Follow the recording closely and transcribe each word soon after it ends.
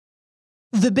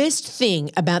The best thing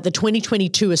about the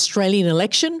 2022 Australian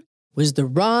election was the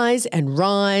rise and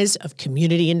rise of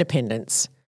community independents.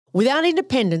 Without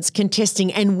independents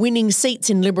contesting and winning seats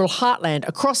in Liberal heartland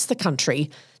across the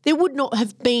country, there would not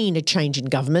have been a change in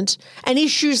government, and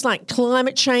issues like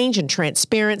climate change and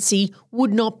transparency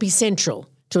would not be central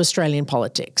to Australian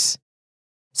politics.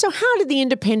 So how did the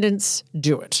independents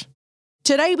do it?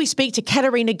 Today we speak to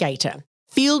Katerina Gaita,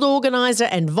 field organiser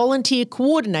and volunteer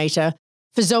coordinator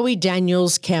for Zoe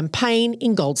Daniels' campaign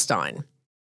in Goldstein.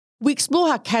 We explore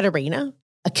how Katerina,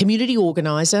 a community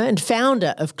organiser and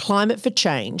founder of Climate for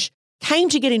Change, came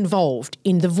to get involved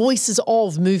in the Voices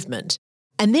of movement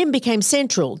and then became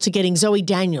central to getting Zoe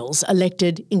Daniels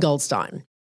elected in Goldstein.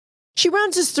 She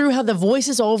runs us through how the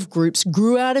Voices of groups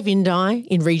grew out of Indi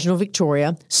in regional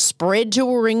Victoria, spread to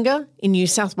Warringah in New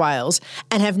South Wales,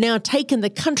 and have now taken the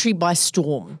country by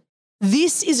storm.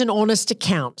 This is an honest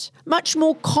account, much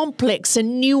more complex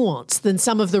and nuanced than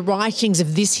some of the writings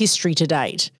of this history to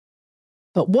date.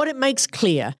 But what it makes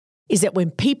clear is that when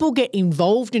people get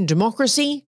involved in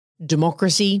democracy,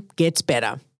 democracy gets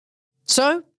better.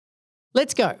 So,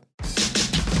 let's go.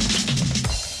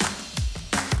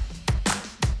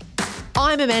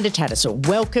 I'm Amanda Tattersall.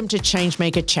 Welcome to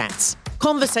ChangeMaker Chats,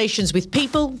 conversations with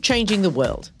people changing the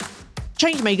world.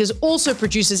 ChangeMakers also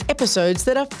produces episodes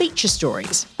that are feature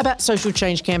stories about social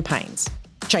change campaigns.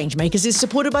 ChangeMakers is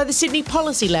supported by the Sydney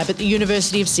Policy Lab at the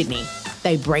University of Sydney.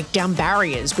 They break down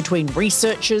barriers between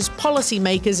researchers,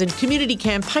 policymakers and community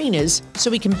campaigners so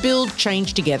we can build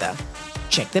change together.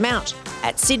 Check them out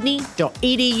at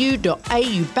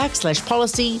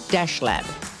sydney.edu.au/policy-lab.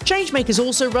 ChangeMakers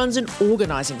also runs an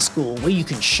organising school where you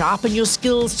can sharpen your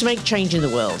skills to make change in the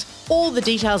world. All the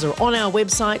details are on our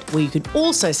website, where you can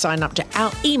also sign up to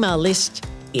our email list.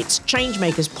 It's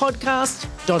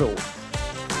changemakerspodcast.org.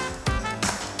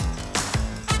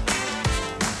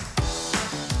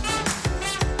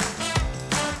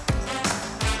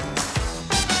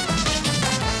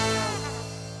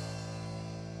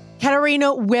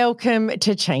 Katerina, welcome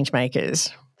to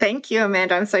ChangeMakers. Thank you,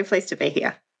 Amanda. I'm so pleased to be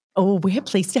here. Oh, we're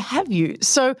pleased to have you.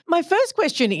 So my first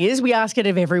question is, we ask it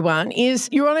of everyone, is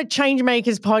you're on a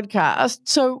ChangeMakers podcast.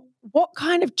 So what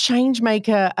kind of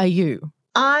changemaker are you?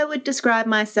 I would describe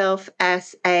myself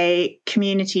as a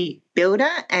community builder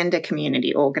and a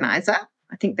community organiser.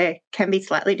 I think they can be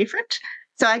slightly different.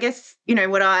 So I guess,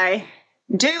 what I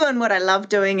do and what I love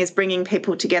doing is bringing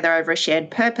people together over a shared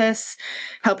purpose,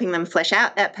 helping them flesh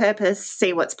out that purpose,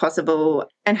 see what's possible,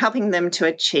 and helping them to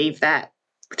achieve that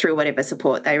through whatever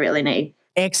support they really need.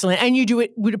 Excellent. And you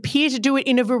would appear to do it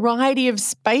in a variety of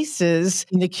spaces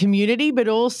in the community, but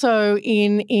also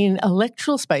in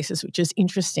electoral spaces, which is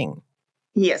interesting.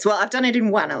 Yes, well, I've done it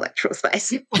in one electoral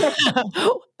space.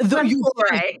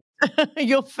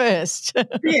 You're first.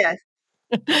 Yes.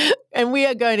 And we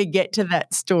are going to get to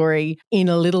that story in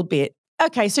a little bit.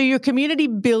 Okay, so you're a community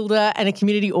builder and a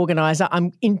community organiser.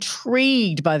 I'm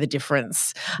intrigued by the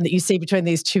difference that you see between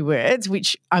these two words,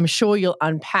 which I'm sure you'll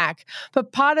unpack.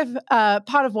 But part of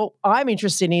what I'm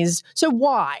interested in is, so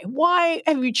why? Why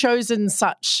have you chosen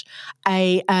such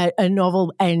a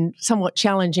novel and somewhat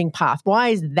challenging path? Why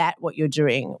is that what you're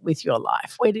doing with your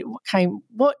life? What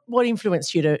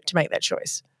influenced you to make that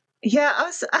choice? Yeah, I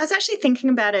was actually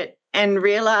thinking about it and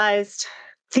realised,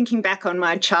 thinking back on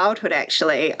my childhood,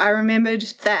 actually, I remembered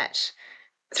that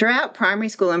throughout primary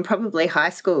school and probably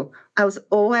high school, I was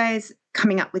always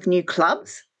coming up with new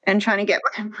clubs and trying to get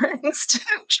my friends to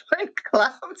join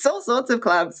clubs, all sorts of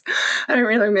clubs. I don't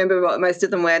really remember what most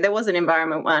of them were. There was an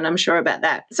environment one, I'm sure about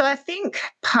that. So I think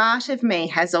part of me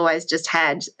has always just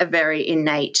had a very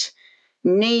innate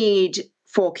need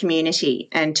for community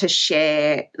and to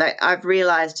share. Like, I've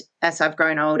realised as I've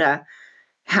grown older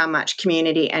how much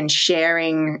community and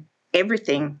sharing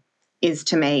everything is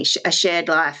to me. A shared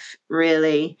life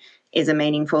really is a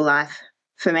meaningful life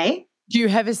for me. Do you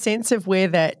have a sense of where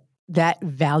that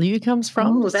value comes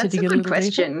from? Oh, that's a good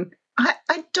question.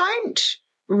 I don't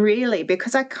really,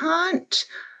 because I can't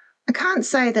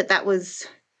say that was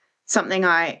something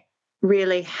I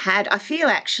really had. I feel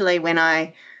actually when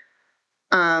I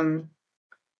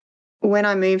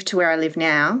moved to where I live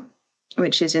now,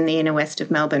 which is in the inner west of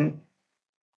Melbourne,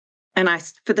 and I,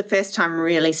 for the first time,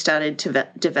 really started to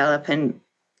develop and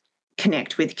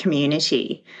connect with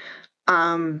community,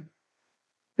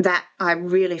 that I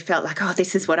really felt like, oh,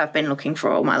 this is what I've been looking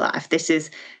for all my life. This is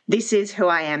who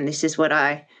I am. This is what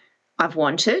I've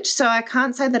wanted. So I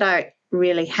can't say that I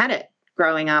really had it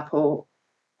growing up or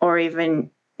even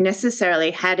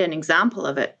necessarily had an example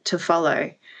of it to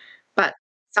follow. But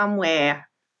somewhere,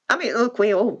 I mean, look,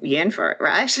 we all yearn for it,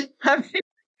 right?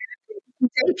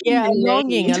 Yeah, a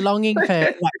longing for that kind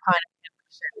of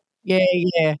Yeah,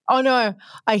 yeah. Oh, no,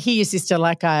 I hear you, sister.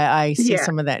 Like, I see Yeah,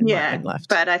 some of that in my yeah. own life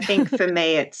But I think too. for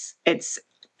me, it's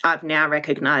I've now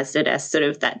recognized it as sort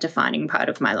of that defining part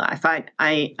of my life.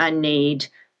 I need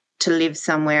to live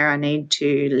somewhere. I need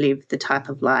to live the type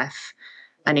of life.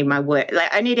 I need my work. Like,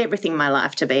 I need everything in my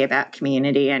life to be about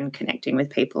community and connecting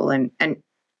with people, and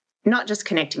not just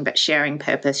connecting, but sharing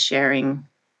purpose, sharing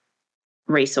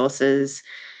resources,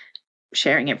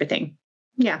 sharing everything.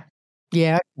 Yeah.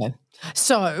 Yeah, okay.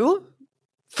 So,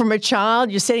 from a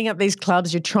child, you're setting up these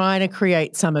clubs, you're trying to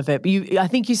create some of it. But I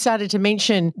think you started to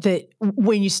mention that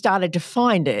when you started to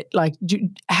find it, like,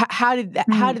 how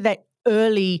Mm. did that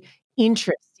early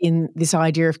interest in this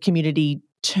idea of community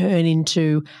turn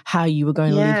into how you were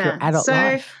going to live your Yeah. adult So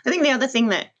I life? think the other thing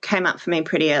that came up for me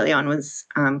pretty early on was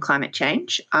climate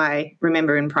change. I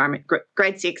remember in primary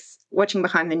grade 6 watching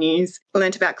Behind the News,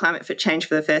 learnt about climate change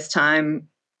for the first time.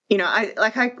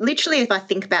 I literally, if I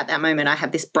think about that moment, I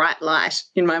have this bright light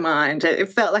in my mind.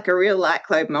 It felt like a real light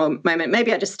globe moment.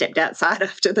 Maybe I just stepped outside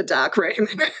after the dark room.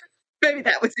 Maybe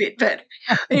that was it. But,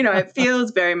 it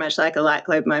feels very much like a light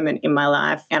globe moment in my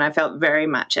life. And I felt very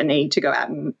much a need to go out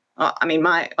and,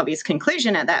 my obvious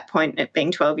conclusion at that point, at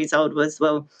being 12 years old, was,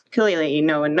 well, clearly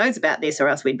no one knows about this or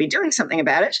else we'd be doing something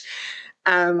about it.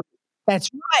 Um, That's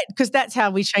right, because that's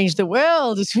how we change the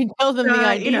world, is we tell them so, the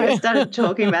I idea. started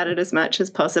talking about it as much as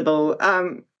possible.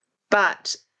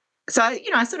 But so,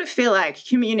 I sort of feel like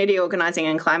community organizing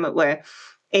and climate were,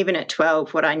 even at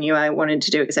 12, what I knew I wanted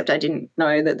to do, except I didn't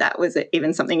know that that was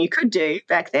even something you could do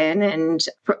back then. And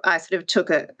I sort of took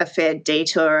a fair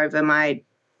detour over my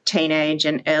teenage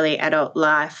and early adult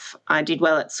life. I did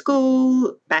well at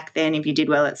school. Back then, if you did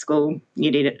well at school, you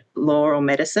did law or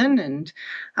medicine, and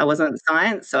I wasn't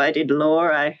science, so I did law.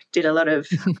 I did a lot of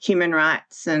human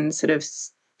rights and sort of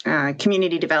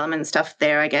community development stuff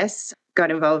there, I guess.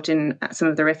 Got involved in some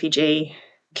of the refugee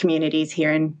communities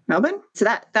here in Melbourne. So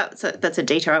that's a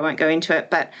detour. I won't go into it,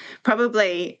 but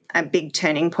probably a big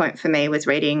turning point for me was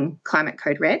reading Climate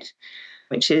Code Red,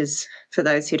 which is, for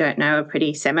those who don't know, a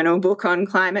pretty seminal book on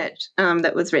climate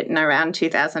that was written around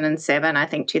 2007, I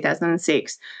think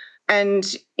 2006.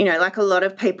 And, like a lot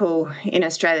of people in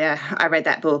Australia, I read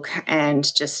that book and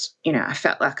just, I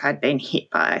felt like I'd been hit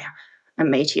by a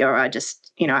meteor. I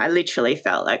literally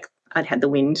felt like I'd had the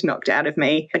wind knocked out of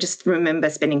me. I just remember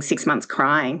spending 6 months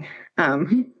crying.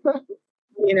 Um,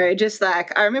 just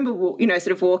like I remember, sort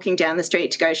of walking down the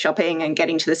street to go shopping and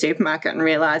getting to the supermarket and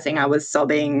realizing I was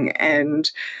sobbing. And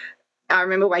I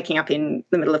remember waking up in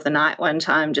the middle of the night one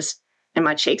time and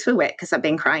my cheeks were wet because I'd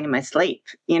been crying in my sleep.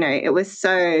 It was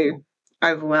so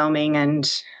overwhelming. And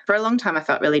for a long time, I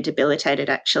felt really debilitated,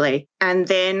 actually. And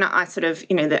then I sort of,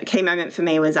 the key moment for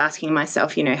me was asking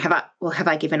myself, have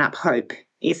I given up hope?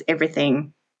 Is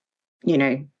everything,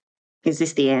 is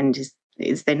this the end?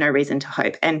 Is there no reason to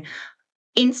hope? And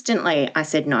instantly I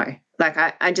said no. Like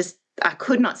I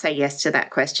could not say yes to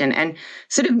that question. And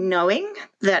sort of knowing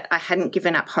that I hadn't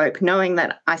given up hope, knowing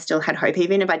that I still had hope,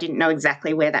 even if I didn't know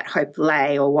exactly where that hope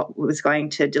lay or what was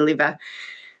going to deliver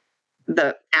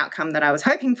the outcome that I was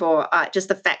hoping for, just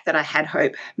the fact that I had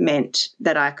hope meant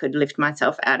that I could lift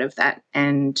myself out of that.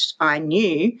 And I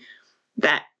knew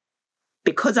that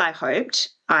because I hoped,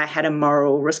 I had a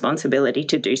moral responsibility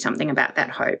to do something about that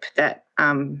hope. That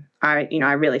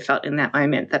I really felt in that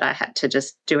moment that I had to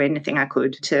just do anything I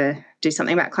could to do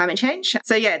something about climate change.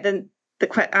 So yeah, the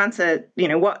answer,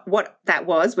 what that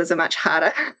was a much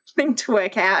harder thing to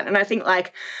work out. And I think,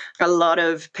 like a lot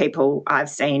of people I've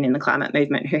seen in the climate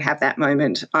movement who have that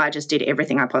moment, I just did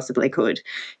everything I possibly could.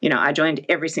 I joined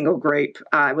every single group.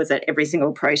 I was at every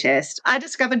single protest. I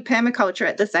discovered permaculture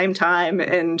at the same time.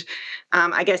 And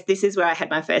I guess this is where I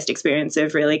had my first experience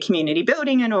of really community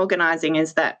building and organising,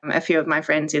 is that a few of my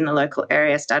friends in the local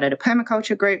area started a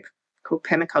permaculture group called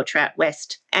Permaculture Out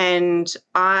West. And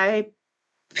I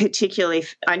particularly,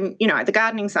 the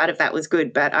gardening side of that was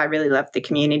good, but I really loved the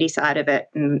community side of it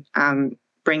and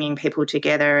bringing people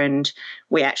together. And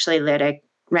we actually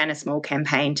ran a small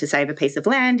campaign to save a piece of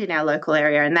land in our local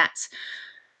area. And that's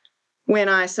when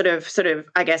I sort of,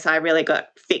 I guess I really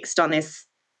got fixed on this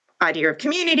idea of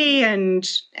community and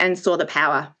saw the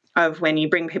power of when you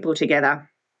bring people together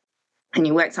and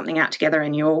you work something out together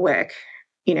and you all work,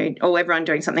 or everyone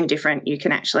doing something different, you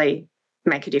can actually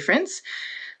make a difference.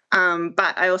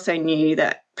 But I also knew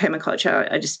that permaculture,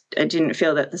 I didn't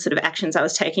feel that the sort of actions I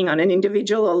was taking on an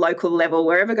individual or local level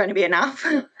were ever going to be enough.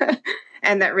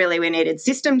 And that really we needed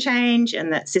system change,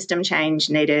 and that system change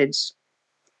needed,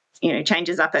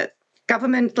 changes up at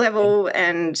government level.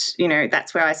 And,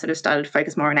 that's where I sort of started to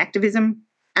focus more on activism.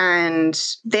 And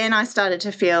then I started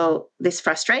to feel this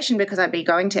frustration because I'd be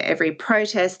going to every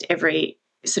protest, every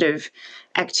sort of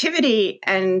activity,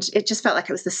 and it just felt like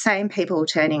it was the same people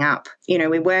turning up.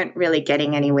 We weren't really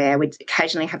getting anywhere. We'd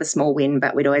occasionally have a small win,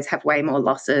 but we'd always have way more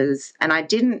losses. And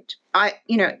in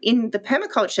the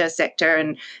permaculture sector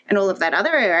and all of that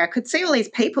other area, I could see all these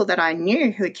people that I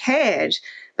knew who cared,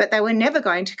 but they were never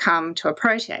going to come to a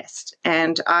protest.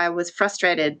 And I was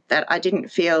frustrated that I didn't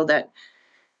feel that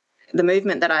the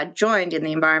movement that I joined in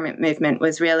the environment movement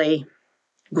was really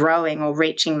growing or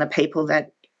reaching the people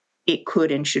that it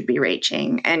could and should be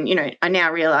reaching. And, I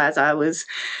now realise I was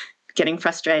getting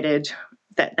frustrated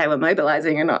that they were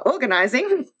mobilising and not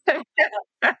organising.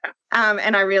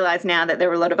 And I realise now that there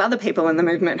were a lot of other people in the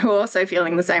movement who are also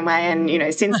feeling the same way. And,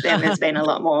 since then there's been a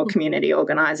lot more community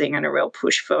organising and a real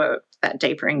push for that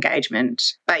deeper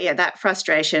engagement. But yeah, that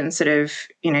frustration sort of,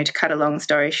 to cut a long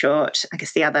story short, I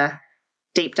guess the other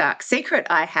deep, dark secret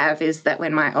I have is that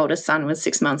when my oldest son was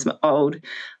 6 months old,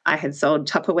 I had sold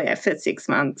Tupperware for 6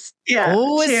 months. Yeah,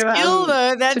 a skill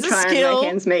though. That's to try a skill. And make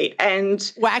ends meet. And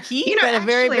wacky, but a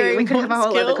very, very we could have a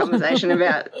whole skill. other conversation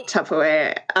about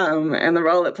Tupperware and the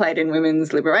role it played in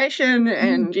women's liberation.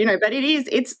 And but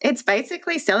it's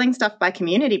basically selling stuff by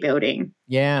community building.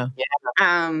 Yeah.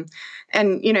 And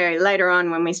later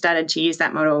on when we started to use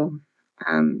that model,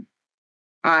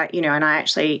 I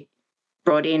actually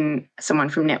brought in someone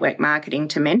from network marketing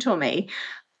to mentor me.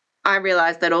 I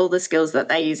realised that all the skills that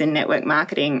they use in network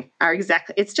marketing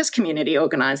it's just community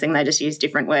organising. They just use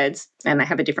different words and they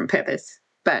have a different purpose,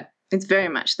 but it's very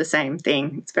much the same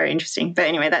thing. It's very interesting. But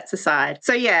anyway, that's aside.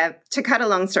 So yeah, to cut a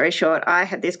long story short, I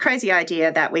had this crazy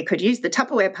idea that we could use the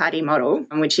Tupperware party model,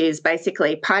 which is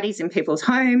basically parties in people's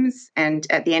homes. And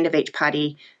at the end of each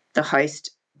party, the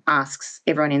host asks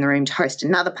everyone in the room to host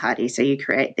another party. So you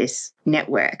create this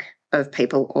network of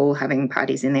people all having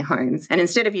parties in their homes. And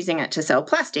instead of using it to sell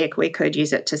plastic, we could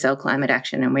use it to sell climate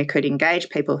action, and we could engage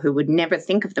people who would never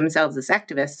think of themselves as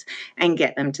activists and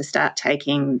get them to start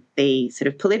taking the sort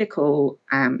of political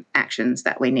actions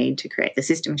that we need to create the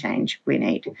system change we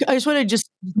need. I just want to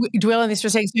just dwell on this for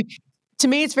a second. So, to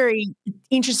me, it's very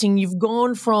interesting. You've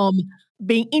gone from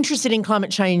being interested in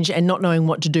climate change and not knowing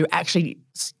what to do, actually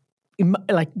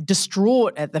like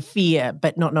distraught at the fear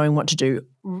but not knowing what to do,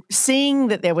 seeing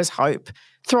that there was hope,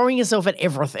 throwing yourself at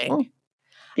everything.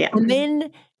 Yeah. And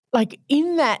then like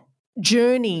in that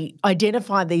journey,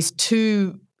 identify these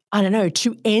two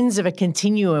ends of a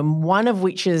continuum, one of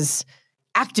which is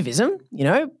activism,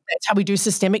 that's how we do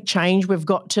systemic change. We've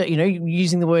got to,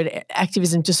 using the word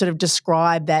activism to sort of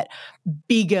describe that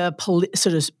bigger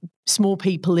sort of small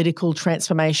p political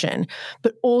transformation,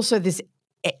 but also this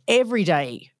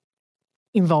everyday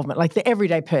involvement, like the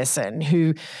everyday person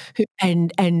who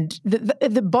and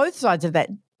the both sides of that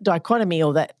dichotomy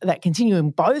or that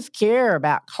continuum both care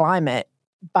about climate,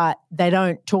 but they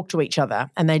don't talk to each other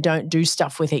and they don't do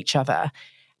stuff with each other.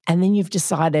 And then you've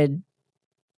decided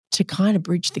to kind of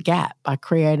bridge the gap by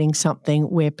creating something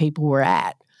where people were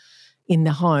at in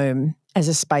the home as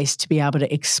a space to be able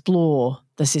to explore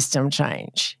the system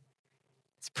change.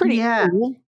 It's pretty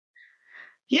cool.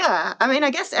 Yeah, I mean, I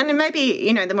guess, and maybe,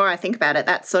 the more I think about it,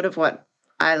 that's sort of what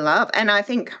I love. And I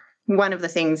think one of the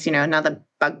things, another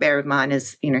bugbear of mine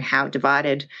is, how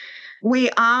divided we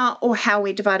are or how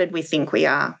divided we think we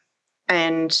are.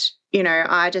 And,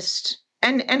 I just,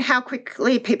 and how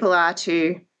quickly people are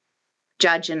to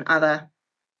judge in other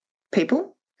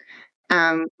people.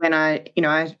 When I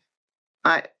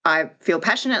feel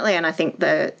passionately, and I think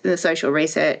the social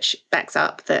research backs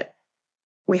up that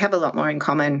we have a lot more in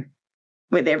common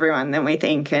with everyone than we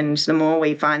think. And the more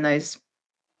we find those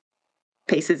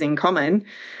pieces in common,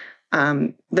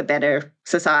 the better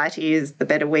society is, the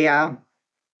better we are,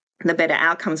 the better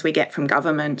outcomes we get from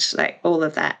government. Like all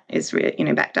of that is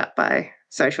really, backed up by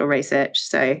social research.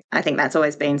 So I think that's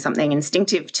always been something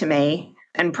instinctive to me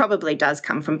and probably does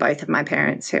come from both of my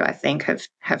parents, who I think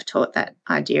have taught that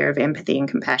idea of empathy and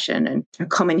compassion and a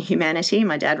common humanity.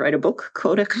 My dad wrote a book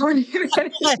called A Common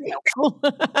Humanity.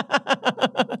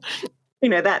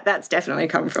 That's definitely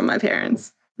come from my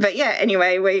parents. But yeah,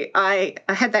 anyway, I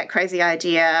had that crazy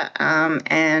idea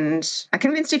and I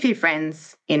convinced a few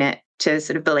friends in it to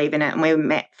sort of believe in it. And we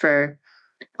met for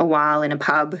a while in a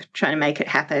pub trying to make it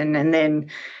happen. And then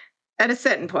at a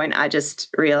certain point, I just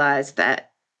realised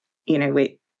that,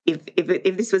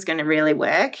 if this was going to really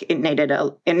work, it needed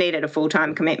a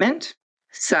full-time commitment.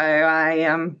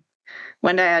 So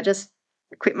one day I just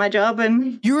quit my job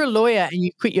and... You were a lawyer and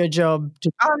you quit your job.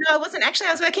 Oh, no, I wasn't. Actually,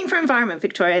 I was working for Environment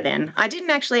Victoria then. I didn't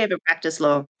actually ever practice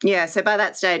law. Yeah, so by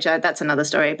that stage, that's another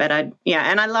story. But and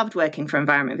I loved working for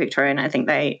Environment Victoria, and I think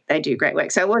they do great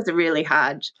work. So it was a really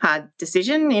hard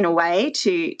decision in a way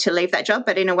to leave that job,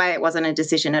 but in a way it wasn't a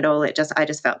decision at all. I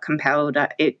just felt compelled. I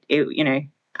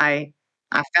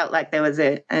felt like there was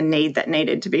a need that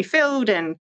needed to be filled,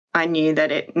 and I knew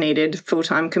that it needed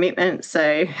full-time commitment.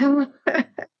 So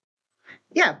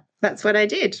yeah, that's what I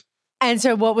did. And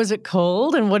so what was it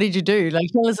called and what did you do? Like,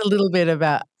 tell us a little bit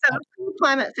about So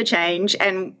Climate for Change.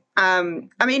 And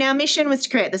our mission was to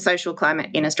create the social climate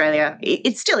in Australia.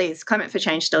 It still is. Climate for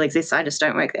Change still exists. I just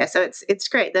don't work there. So it's to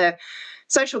create the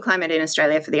social climate in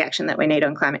Australia for the action that we need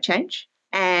on climate change.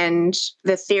 And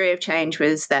the theory of change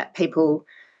was that people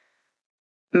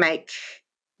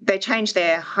they change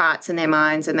their hearts and their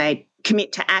minds and they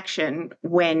commit to action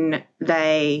when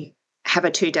they have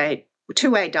a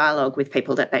two-way dialogue with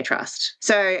people that they trust.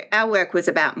 So our work was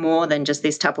about more than just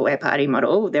this Tupperware party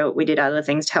model. We did other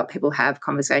things to help people have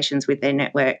conversations with their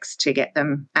networks to get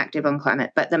them active on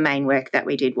climate. But the main work that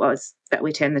we did was that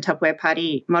we turned the Tupperware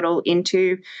party model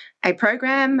into a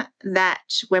program that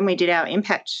when we did our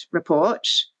impact report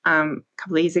a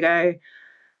couple of years ago,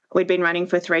 we'd been running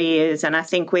for 3 years, and I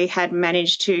think we had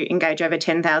managed to engage over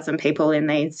 10,000 people in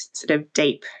these sort of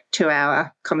deep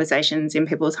 2-hour conversations in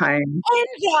people's homes.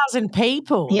 10,000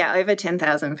 people? Yeah, over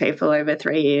 10,000 people over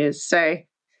 3 years. So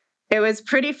it was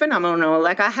pretty phenomenal.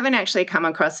 Like, I haven't actually come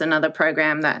across another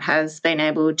program that has been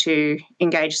able to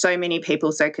engage so many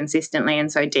people so consistently and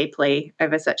so deeply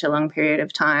over such a long period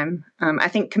of time. I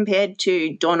think compared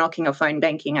to door knocking or phone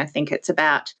banking, I think it's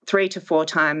about 3 to 4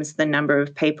 times the number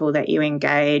of people that you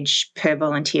engage per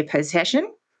volunteer per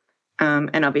session.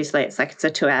 And obviously it's a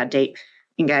 2-hour deep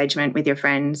engagement with your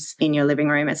friends in your living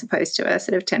room as opposed to a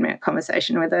sort of 10-minute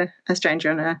conversation with a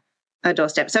stranger on a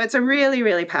doorstep. So it's a really,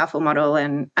 really powerful model.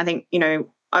 And I think,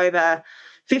 over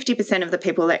 50% of the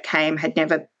people that came had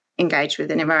never engaged with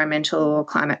an environmental or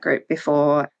climate group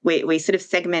before. We sort of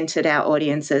segmented our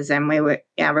audiences, and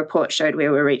our report showed we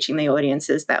were reaching the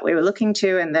audiences that we were looking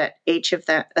to, and that each of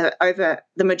over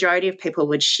the majority of people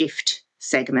would shift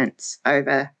segments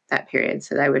over that period.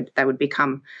 So they would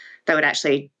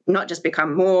actually not just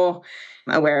become more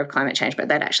aware of climate change, but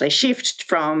they'd actually shift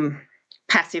from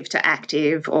passive to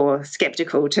active or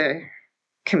skeptical to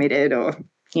committed, or,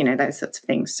 those sorts of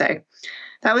things. So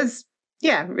that was,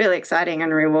 really exciting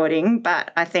and rewarding.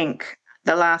 But I think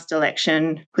the last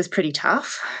election was pretty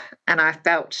tough. And I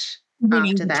felt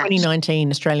after that...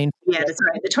 2019 Australian... Yeah,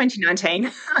 the 2019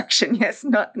 election, yes,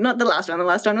 not the last one. The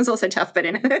last one was also tough, but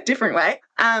in a different way.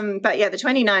 But yeah, the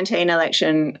 2019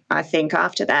 election, I think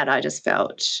after that, I just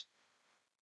felt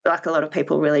like a lot of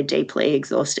people really deeply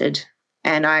exhausted.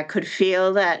 And I could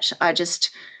feel that I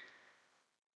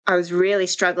was really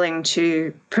struggling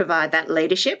to provide that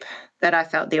leadership that I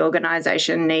felt the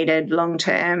organisation needed long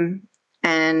term.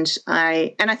 And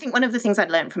I think one of the things I'd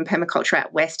learned from permaculture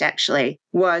out west actually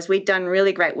was we'd done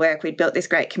really great work. We'd built this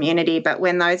great community, but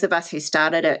when those of us who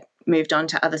started it moved on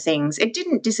to other things, it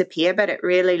didn't disappear, but it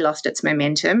really lost its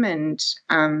momentum. And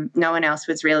no one else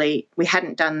we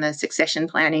hadn't done the succession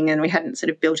planning, and we hadn't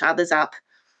sort of built others up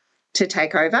to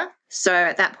take over. So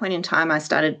at that point in time, I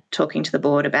started talking to the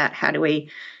board about how do we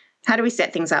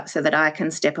set things up so that I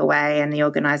can step away and the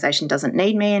organisation doesn't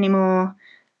need me anymore,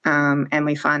 and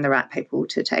we find the right people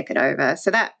to take it over.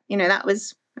 So that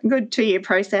was a good 2-year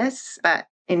process. But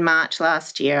in March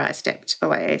last year, I stepped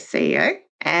away as CEO,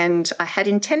 and I had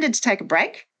intended to take a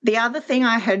break. The other thing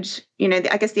I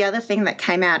guess the other thing that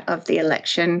came out of the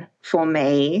election for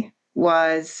me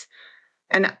was,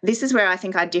 and this is where I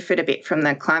think I differed a bit from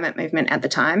the climate movement at the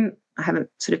time. I haven't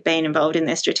sort of been involved in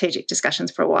their strategic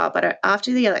discussions for a while, but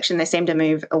after the election, they seemed to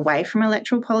move away from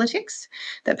electoral politics,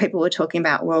 that people were talking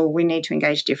about, well, we need to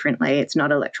engage differently. It's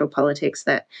not electoral politics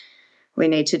that we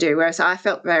need to do. Whereas I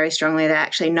felt very strongly that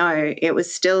actually, no, it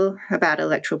was still about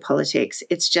electoral politics.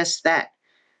 It's just that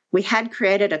we had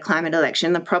created a climate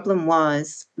election. The problem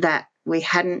was that we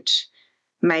hadn't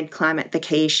made climate the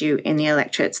key issue in the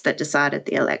electorates that decided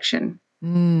the election.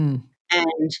 Mm.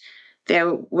 And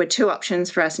there were 2 options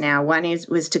for us now. One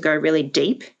was to go really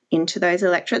deep into those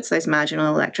electorates, those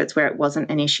marginal electorates where it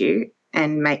wasn't an issue,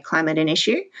 and make climate an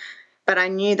issue. But I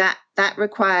knew that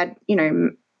required,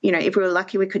 if we were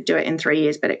lucky, we could do it in 3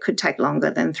 years, but it could take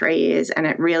longer than 3 years. And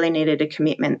it really needed a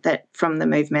commitment from the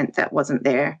movement that wasn't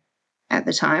there at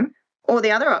the time. Or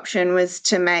the other option was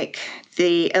to make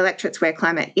the electorates where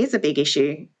climate is a big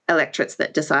issue, electorates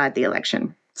that decide the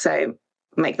election. So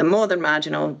make them more than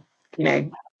marginal,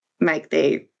 make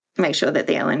the make sure that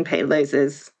the LNP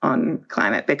loses on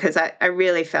climate, because I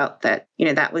really felt that,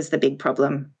 that was the big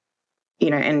problem.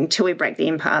 And until we break the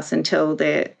impasse, until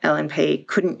the LNP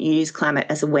couldn't use climate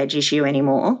as a wedge issue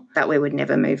anymore, that we would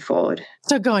never move forward.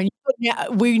 So go on. Now,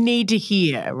 we need to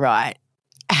hear, right,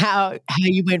 how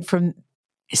you went from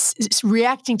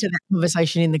reacting to that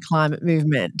conversation in the climate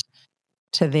movement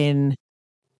to then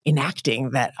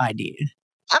enacting that idea.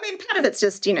 I mean, part of it's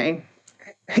just,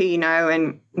 who you know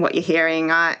and what you're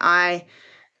hearing. I'd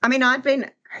been,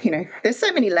 there's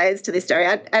so many layers to this story.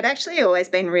 I'd actually always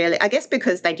been really, I guess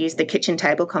because they'd used the kitchen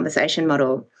table conversation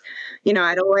model,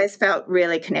 I'd always felt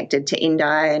really connected to Indi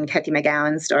and Kathy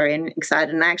McGowan's story and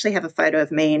excited. And I actually have a photo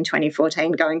of me in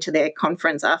 2014 going to their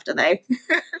conference after they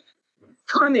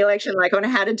won the election, like on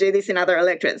how to do this in other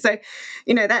electorates. So,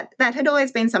 that had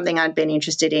always been something I'd been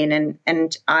interested in.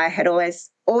 And I had always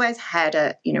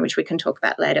had which we can talk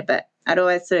about later, but I'd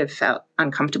always sort of felt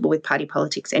uncomfortable with party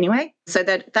politics anyway. So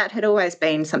that had always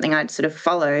been something I'd sort of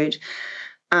followed.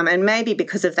 And maybe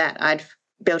because of that, I'd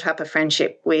built up a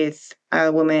friendship with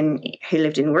a woman who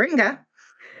lived in Warringah,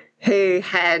 who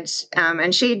had,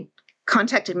 and she'd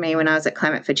contacted me when I was at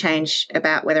Climate for Change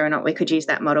about whether or not we could use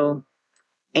that model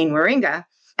in Warringah.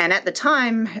 And at the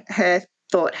time, her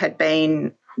thought had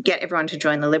been get everyone to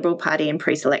join the Liberal Party and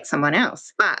pre-select someone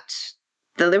else. But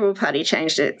the Liberal Party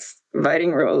changed its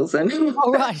voting rules, and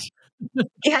all right.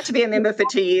 You had to be a member for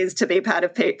 2 years to be part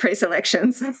of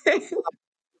pre-selections.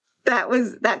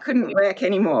 That couldn't work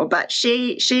anymore. But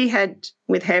she had,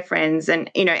 with her friends, and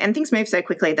things moved so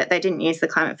quickly that they didn't use the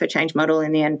Climate for Change model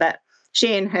in the end. But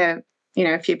she and her,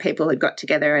 a few people had got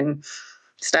together and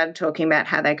started talking about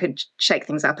how they could shake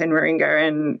things up in Warringah,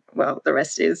 and well, the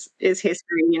rest is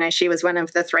history. She was one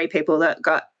of the 3 people that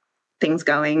got things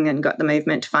going and got the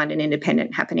movement to find an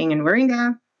independent happening in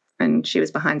Warringah, and she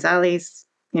was behind Zali's.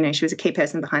 She was a key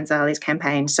person behind Zali's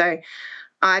campaign. So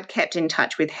I'd kept in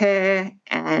touch with her,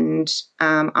 and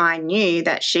I knew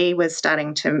that she was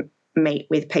starting to meet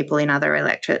with people in other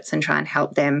electorates and try and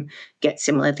help them get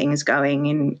similar things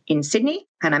going in Sydney.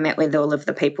 And I met with all of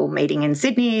the people meeting in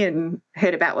Sydney and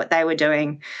heard about what they were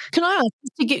doing. Can I ask,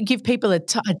 to give people a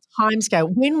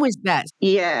timescale, when was that?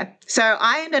 Yeah. So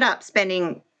I ended up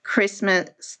spending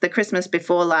the Christmas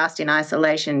before last in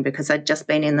isolation because I'd just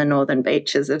been in the northern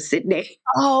beaches of Sydney.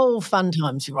 Oh, fun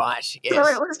times, right. Yes. So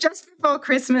it was just before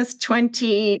Christmas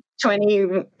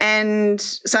 2020. And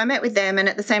so I met with them, and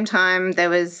at the same time there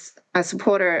was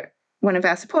one of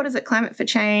our supporters at Climate for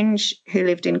Change who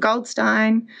lived in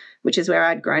Goldstein, which is where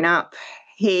I'd grown up.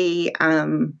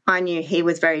 I knew he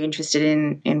was very interested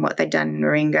in what they'd done in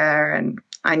Warringah, and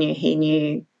I knew he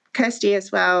knew Kirsty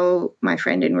as well, my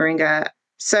friend in Warringah.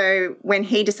 So when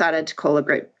he decided to call a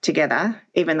group together,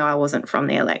 even though I wasn't from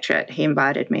the electorate, he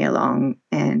invited me along,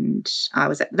 and I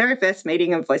was at the very first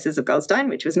meeting of Voices of Goldstein,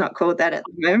 which was not called that at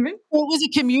the moment. Well, it was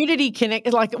a community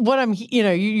connect. Like what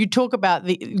you talk about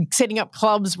the setting up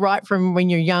clubs right from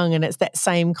when you're young, and it's that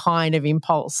same kind of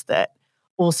impulse that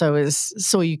also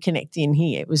saw you connect in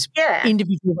here. It was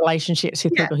individual relationships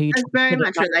with people who you talk very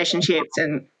much relationships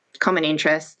and common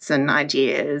interests and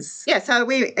ideas. Yeah, so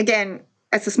we, again,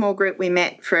 as a small group, we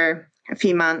met for a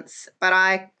few months, but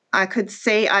I could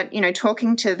see,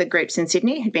 talking to the groups in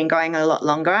Sydney had been going a lot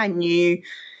longer. I knew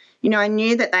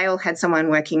that they all had someone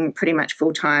working pretty much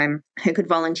full-time who could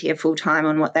volunteer full-time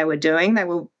on what they were doing. They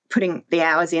were putting the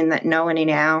hours in that no one in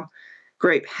our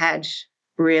group had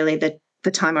really the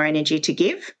time or energy to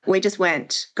give. We just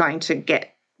weren't going to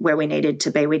get where we needed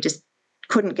to be. We just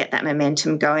couldn't get that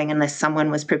momentum going unless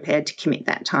someone was prepared to commit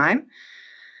that time.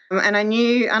 And I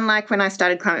knew, unlike when I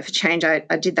started Climate for Change, I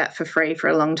did that for free for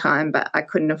a long time, but I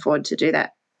couldn't afford to do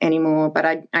that anymore. But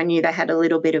I knew they had a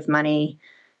little bit of money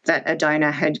that a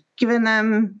donor had given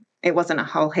them. It wasn't a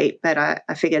whole heap, but I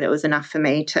figured it was enough for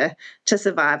me to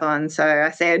survive on. So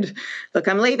I said, look,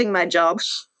 I'm leaving my job.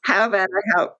 How about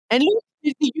I help? And look,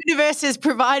 the universe has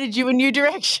provided you a new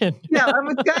direction. Yeah, I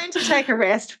was going to take a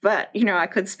rest, but, I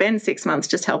could spend 6 months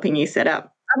just helping you set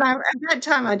up. And at that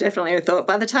time, I definitely thought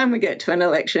by the time we get to an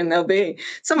election, there'll be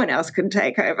someone else could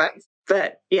take over.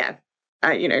 But yeah,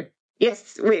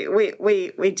 yes,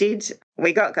 we did.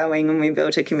 We got going and we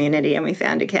built a community and we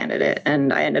found a candidate,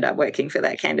 and I ended up working for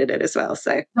that candidate as well.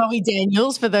 So Zoe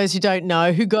Daniels, for those who don't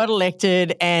know, who got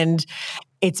elected, and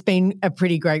it's been a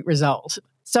pretty great result.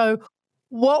 So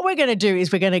what we're going to do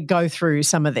is we're going to go through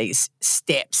some of these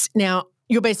steps. Now,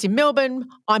 you're based in Melbourne.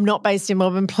 I'm not based in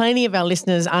Melbourne. Plenty of our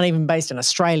listeners aren't even based in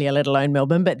Australia, let alone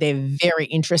Melbourne, but they're very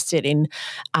interested in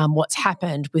what's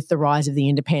happened with the rise of the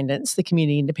independents, the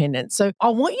community independents. So I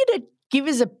want you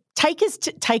to take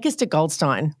us to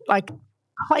Goldstein. Like,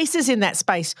 places in that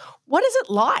space. What is it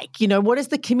like? What is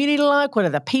the community like? What are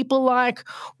the people like?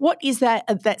 What is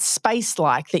that space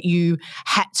like that you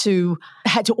had to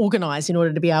organise in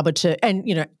order to be able to,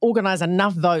 and organise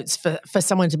enough votes for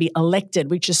someone to be elected,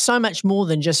 which is so much more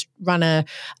than just run an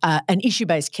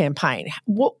issue-based campaign.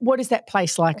 What is that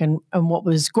place like, and what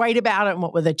was great about it, and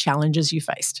what were the challenges you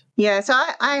faced? Yeah, so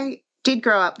I did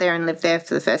grow up there and live there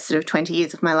for the first sort of 20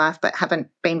 years of my life, but haven't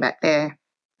been back there.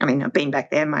 I mean, I've been back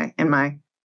there, my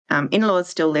in-laws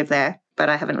still live there, but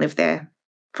I haven't lived there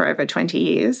for over 20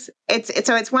 years.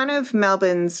 It's one of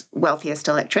Melbourne's wealthiest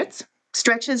electorates.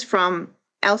 Stretches from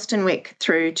Elstonwick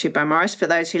through to Beaumaris for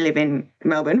those who live in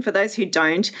Melbourne. For those who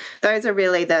don't, those are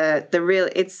really the real.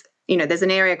 It's there's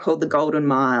an area called the Golden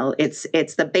Mile. It's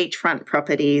the beachfront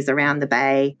properties around the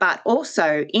bay, but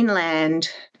also inland.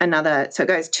 So it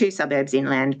goes 2 suburbs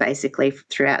inland basically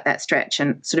throughout that stretch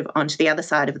and sort of onto the other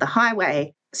side of the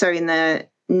highway. So in the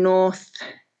north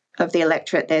of the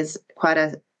electorate, there's quite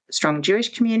a strong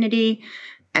Jewish community,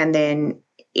 and then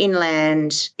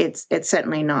inland, it's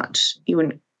certainly not, you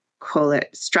wouldn't call it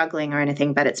struggling or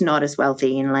anything, but it's not as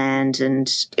wealthy inland,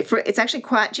 and it's actually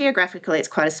quite geographically, it's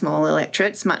quite a small electorate.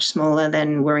 It's much smaller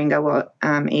than Warringah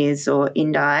is or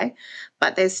Indi,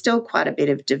 but there's still quite a bit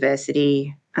of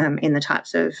diversity in the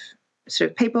types of sort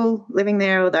of people living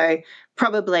there. Although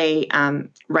probably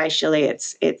racially,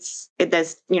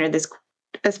 there's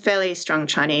a fairly strong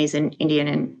Chinese and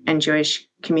Indian and Jewish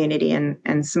community,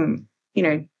 and some,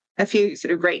 a few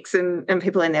sort of Greeks and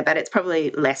people in there, but it's probably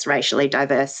less racially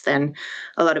diverse than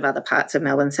a lot of other parts of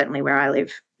Melbourne, certainly where I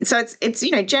live. So it's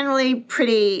generally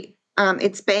pretty,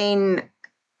 it's been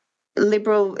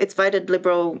Liberal, it's voted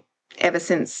Liberal ever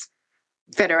since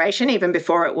Federation, even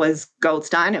before it was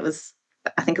Goldstein.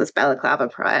 I think it was Balaclava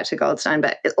prior to Goldstein,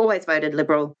 but it always voted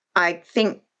Liberal. I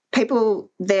think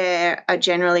people there are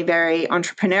generally very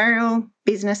entrepreneurial,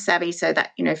 business savvy, so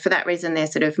that, for that reason, they're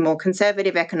sort of more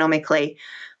conservative economically,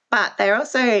 but they're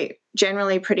also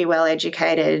generally pretty well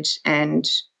educated and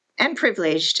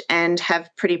privileged and have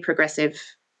pretty progressive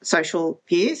social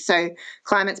views. So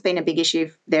climate's been a big issue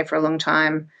there for a long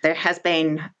time. There has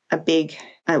been a big,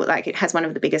 it has one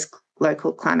of the biggest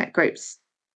local climate groups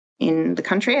in the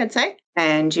country, I'd say.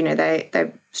 And,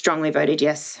 they strongly voted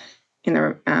yes in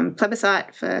the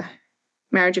plebiscite for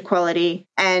marriage equality.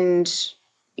 And,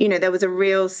 there was a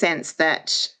real sense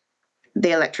that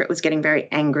the electorate was getting very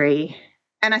angry.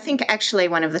 And I think actually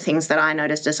one of the things that I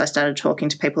noticed as I started talking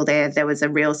to people there was a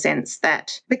real sense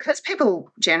that because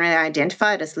people generally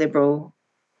identified as Liberal,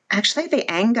 actually the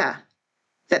anger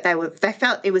that they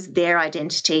felt it was their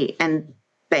identity and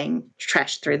being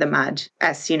trashed through the mud.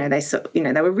 As they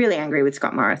were really angry with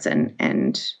Scott Morrison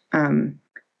and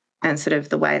sort of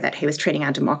the way that he was treating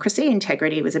our democracy.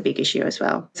 Integrity was a big issue as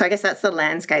well. So I guess that's the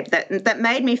landscape that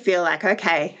made me feel like,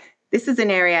 okay, this is an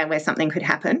area where something could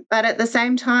happen. But at the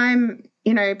same time,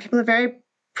 people are very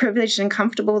privileged and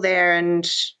comfortable there, and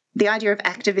the idea of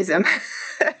activism.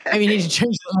 Maybe you need to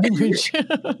change the language.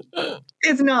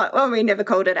 It's not, well, we never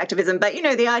called it activism, but,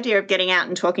 the idea of getting out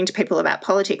and talking to people about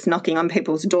politics, knocking on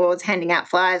people's doors, handing out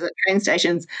flyers at train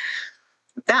stations,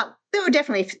 there were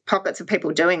definitely pockets of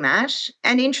people doing that.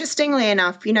 And interestingly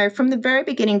enough, from the very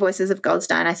beginning, Voices of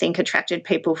Goldstein, I think, attracted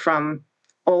people from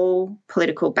all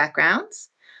political backgrounds.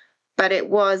 But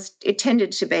it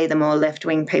tended to be the more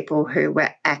left-wing people who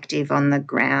were active on the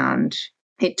ground.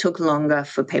 It took longer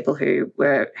for people who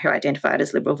identified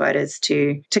as Liberal voters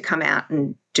to come out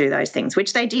and do those things,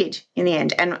 which they did in the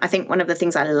end. And I think one of the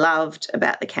things I loved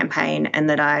about the campaign, and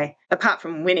that I, apart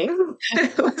from winning,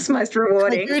 was most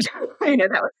rewarding.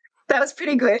 That was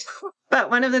pretty good. But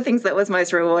one of the things that was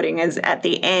most rewarding is at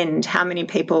the end, how many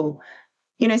people,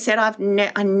 said,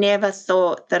 I never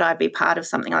thought that I'd be part of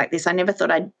something like this. I never thought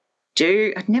I'd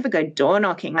never go door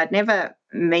knocking. I'd never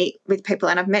meet with people.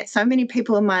 And I've met so many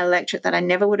people in my electorate that I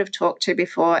never would have talked to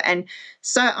before. And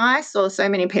so I saw so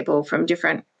many people from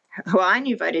who I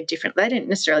knew voted differently. They didn't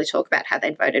necessarily talk about how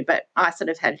they'd voted, but I sort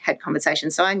of had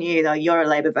conversations. So I knew that you're a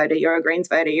Labor voter, you're a Greens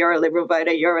voter, you're a Liberal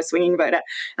voter, you're a swinging voter.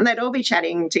 And they'd all be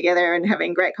chatting together and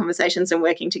having great conversations and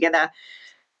working together.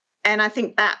 And I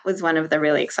think that was one of the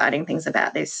really exciting things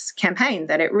about this campaign,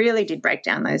 that it really did break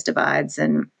down those divides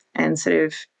and sort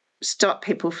of stop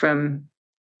people from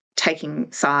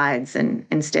taking sides, and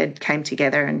instead came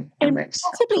together and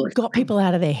possibly got people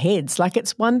out of their heads. Like,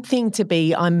 it's one thing to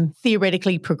be, I'm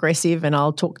theoretically progressive and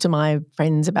I'll talk to my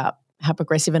friends about how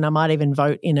progressive, and I might even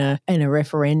vote in a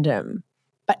referendum,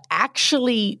 but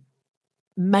actually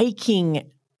making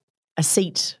a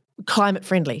seat climate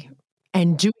friendly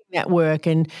and doing that work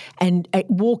and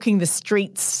walking the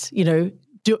streets,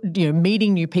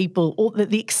 meeting new people, all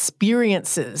the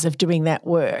experiences of doing that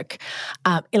work,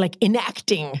 like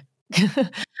enacting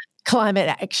climate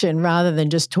action rather than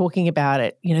just talking about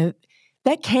it,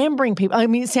 that can bring people. I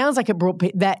mean, it sounds like it brought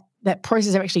that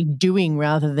process of actually doing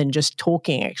rather than just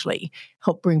talking actually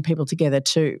helped bring people together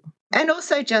too. And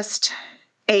also just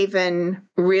even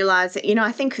realise that,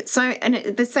 I think so,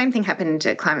 and the same thing happened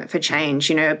at Climate for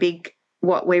Change,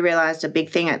 what we realised a big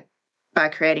thing by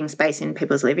creating space in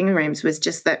people's living rooms was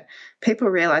just that people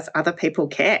realise other people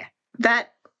care.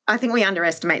 That, I think we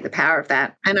underestimate the power of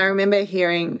that. And I remember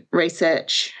hearing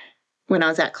research when I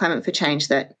was at Climate for Change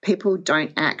that people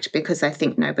don't act because they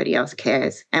think nobody else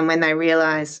cares. And when they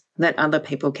realise that other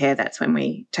people care, that's when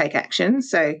we take action.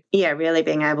 So, really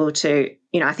being able to,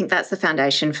 I think that's the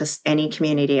foundation for any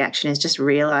community action, is just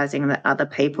realising that other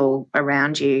people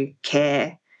around you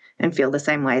care and feel the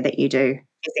same way that you do.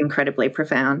 Is incredibly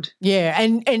profound. Yeah,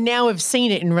 and now we've seen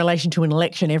it in relation to an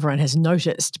election. Everyone has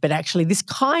noticed, but actually this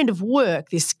kind of work,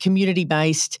 this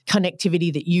community-based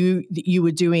connectivity that you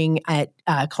were doing at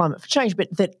Climate for Change,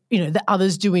 but that that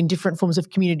others do in different forms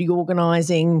of community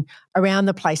organising around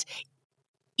the place,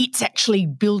 it's actually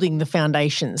building the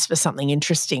foundations for something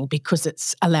interesting because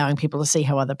it's allowing people to see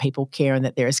how other people care and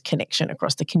that there is connection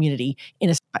across the community.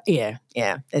 There's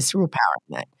real power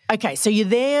in that. Okay, so you're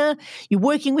there, you're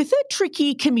working with a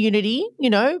tricky community,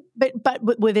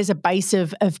 but where there's a base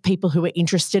of people who are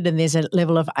interested and there's a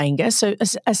level of anger, so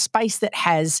a space that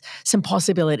has some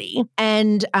possibility.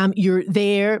 And you're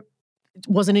there. It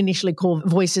wasn't initially called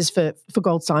Voices for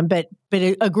Goldstein, but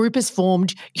a group has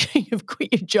formed. You've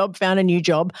quit your job, found a new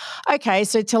job. Okay,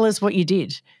 so tell us what you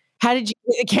did. How did you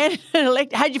get the candidate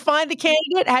elected? How did you find the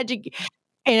candidate?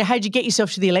 How'd you get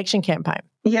yourself to the election campaign?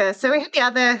 Yeah, so we had the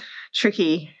other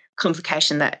tricky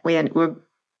complication that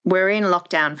we're in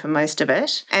lockdown for most of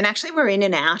it. And actually we're in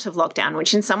and out of lockdown,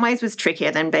 which in some ways was trickier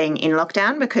than being in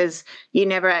lockdown because you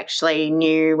never actually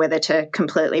knew whether to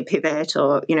completely pivot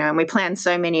or, and we planned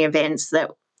so many events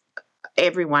that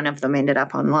every one of them ended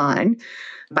up online,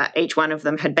 but each one of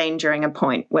them had been during a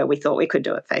point where we thought we could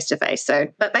do it face-to-face. So,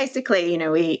 but basically,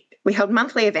 we held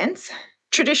monthly events,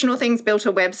 traditional things, built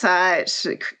a website,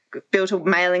 built a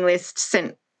mailing list,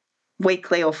 sent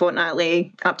weekly or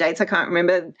fortnightly updates, I can't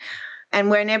remember. And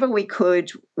whenever we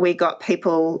could, we got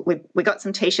people, we got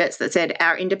some T-shirts that said,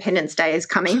 "Our Independence Day is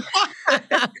coming."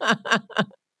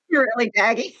 Really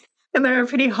baggy. And they were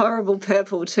pretty horrible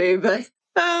purple too. But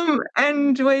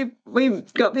and we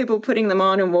got people putting them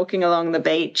on and walking along the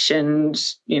beach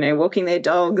and, walking their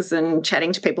dogs and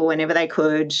chatting to people whenever they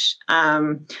could.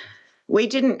 We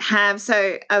didn't have,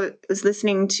 so I was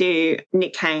listening to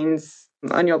Nick Haynes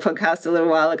on your podcast a little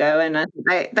while ago, and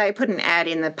they put an ad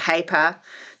in the paper.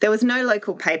 There was no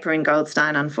local paper in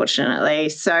Goldstein, unfortunately,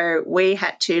 so we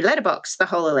had to letterbox the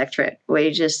whole electorate.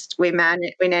 We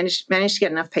managed to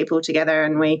get enough people together,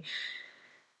 and we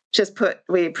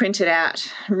printed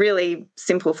out really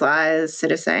simple flyers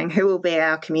sort of saying who will be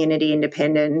our community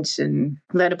independent and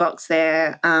letterbox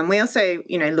there. We also,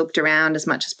 looked around as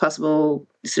much as possible,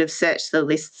 sort of searched the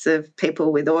lists of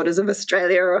people with Orders of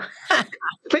Australia.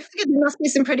 We figured there must be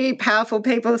some pretty powerful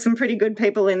people, some pretty good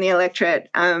people in the electorate.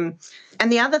 And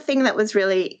the other thing that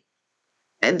really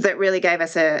gave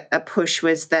us a push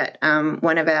was that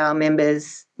one of our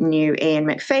members knew Ian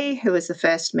McPhee, who was the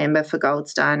first member for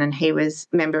Goldstein, and he was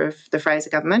a member of the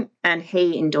Fraser government, and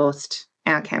he endorsed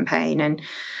our campaign. And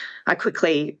I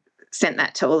quickly sent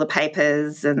that to all the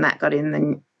papers, and that got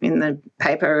in the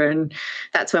paper, and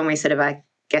that's when we sort of, I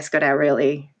guess, got our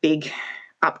really big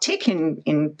uptick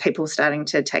in people starting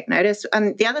to take notice.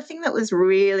 And the other thing that was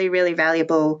really, really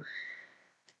valuable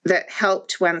that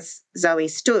helped once Zoe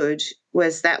stood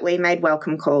was that we made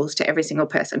welcome calls to every single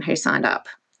person who signed up.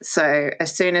 So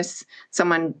as soon as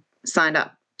someone signed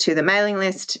up to the mailing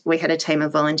list, we had a team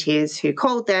of volunteers who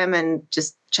called them and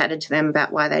just chatted to them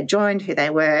about why they joined, who they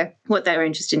were, what they were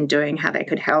interested in doing, how they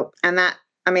could help. And that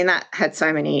had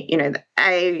so many,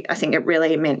 I think it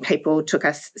really meant people took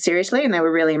us seriously and they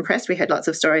were really impressed. We had lots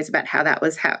of stories about how that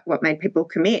was what made people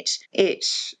commit. It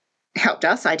helped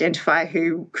us identify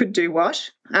who could do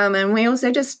what. And we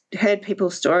also just heard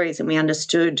people's stories and we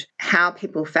understood how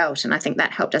people felt. And I think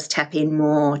that helped us tap in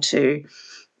more to,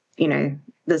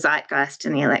 the zeitgeist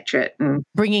in the electorate. And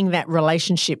bringing that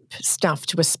relationship stuff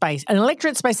to a space. An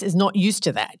electorate space is not used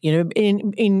to that.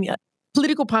 In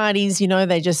political parties,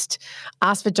 they just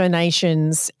ask for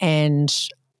donations and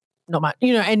not much,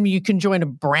 and you can join a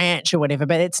branch or whatever,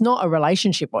 but it's not a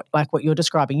relationship like what you're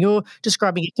describing. You're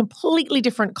describing a completely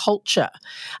different culture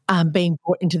being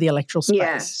brought into the electoral space.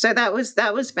 Yeah, so that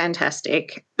was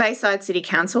fantastic. Bayside City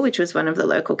Council, which was one of the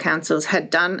local councils, had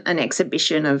done an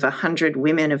exhibition of 100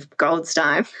 women of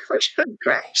Goldstein, which was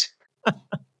great.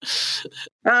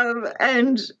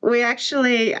 And we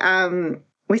actually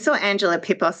we saw Angela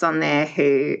Pippos on there,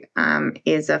 who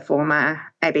is a former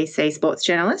ABC sports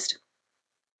journalist,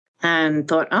 and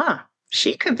thought,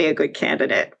 she could be a good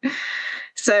candidate.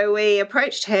 So we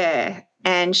approached her,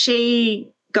 and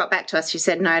she got back to us. She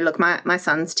said, "No, look, my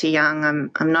son's too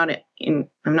young. I'm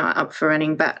not up for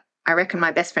running, but I reckon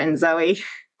my best friend Zoe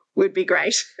would be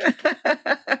great."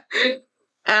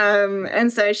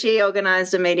 And so she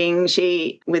organised a meeting.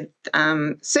 With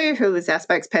Sue, who was our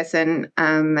spokesperson,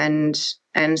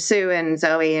 and Sue and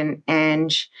Zoe and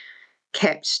Ange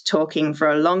kept talking for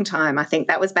a long time. I think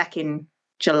that was back in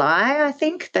July, I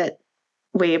think, that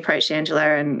we approached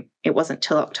Angela, and it wasn't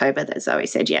till October that Zoe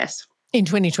said yes. In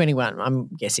 2021, I'm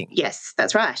guessing. Yes,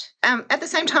 that's right. At the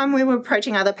same time, we were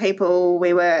approaching other people.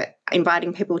 We were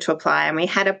inviting people to apply, and we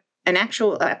had an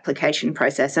actual application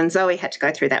process, and Zoe had to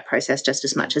go through that process just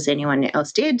as much as anyone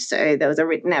else did. So there was a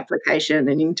written application,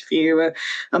 an interview,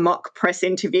 a mock press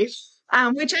interview.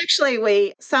 Which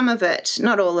actually some of it,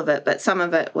 not all of it, but some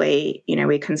of it we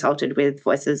consulted with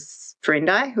Voices for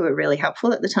Indi, who were really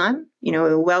helpful at the time. We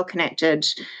were well connected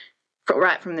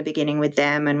right from the beginning with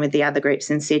them and with the other groups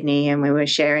in Sydney, and we were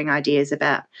sharing ideas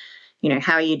about,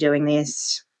 how are you doing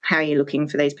this? How are you looking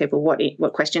for these people?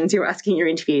 What questions you're asking your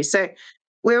interviews? So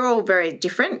we're all very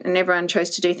different, and everyone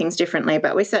chose to do things differently,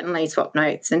 but we certainly swapped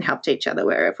notes and helped each other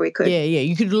wherever we could. Yeah.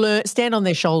 You could stand on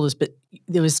their shoulders, but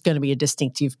there was going to be a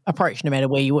distinctive approach no matter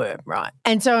where you were, right?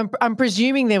 And so I'm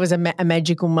presuming there was a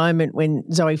magical moment when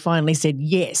Zoe finally said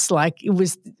yes. Like,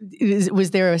 was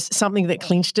there something that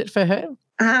clinched it for her?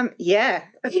 Yeah.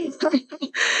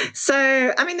 So,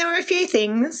 there were a few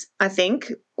things, I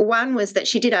think. One was that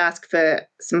she did ask for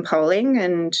some polling,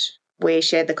 and we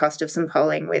shared the cost of some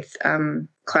polling with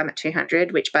Climate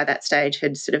 200, which by that stage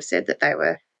had sort of said that they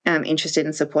were interested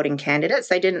in supporting candidates.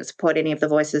 They didn't support any of the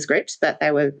Voices groups, but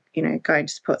they were, going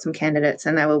to support some candidates,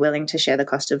 and they were willing to share the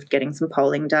cost of getting some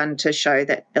polling done to show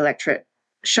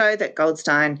that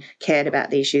Goldstein cared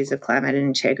about the issues of climate and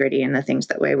integrity and the things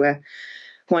that we were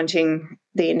wanting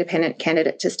the independent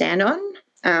candidate to stand on.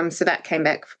 So that came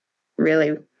back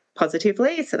really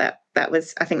positively. So that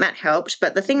was, I think that helped.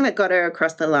 But the thing that got her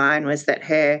across the line was that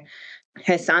her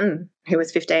son, who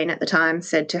was 15 at the time,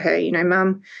 said to her,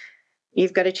 "Mum,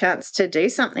 you've got a chance to do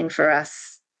something for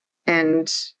us.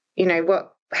 And,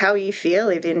 how you feel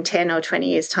if in 10 or 20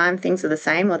 years' time things are the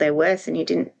same or they're worse and you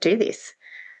didn't do this?"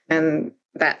 And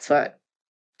that's what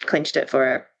clinched it for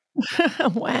her.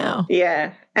 Wow.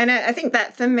 Yeah. And I think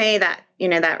that for me, that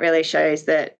really shows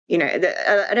that,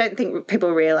 I don't think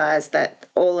people realise that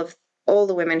all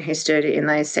the women who stood in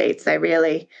those seats, they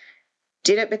really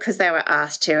did it because they were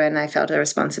asked to, and they felt a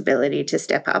responsibility to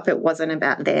step up. It wasn't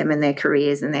about them and their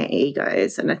careers and their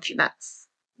egos. And I think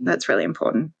that's really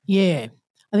important. Yeah.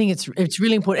 I think it's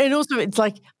really important. And also it's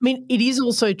like, it is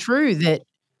also true that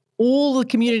all the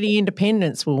community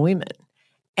independents were women.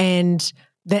 And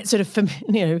that sort of,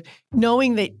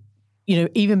 knowing that,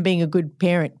 even being a good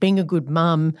parent, being a good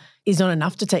mum is not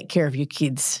enough to take care of your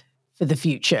kids for the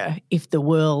future if the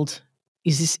world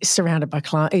is surrounded by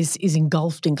is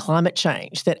engulfed in climate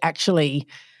change. That actually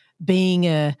being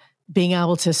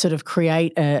able to sort of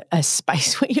create a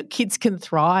space where your kids can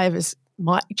thrive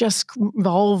might just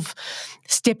involve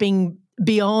stepping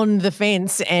beyond the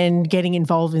fence and getting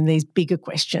involved in these bigger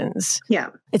questions. Yeah.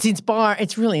 It's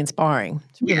really inspiring.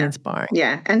 It's really inspiring.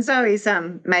 Yeah. And Zoe's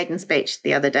maiden speech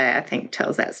the other day, I think,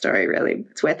 tells that story really.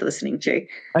 It's worth listening to.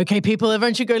 Okay, people,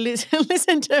 everyone should go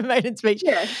listen to her maiden speech.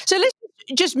 Yeah. So let's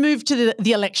just move to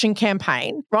the election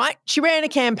campaign, right? She ran a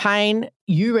campaign.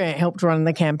 You helped run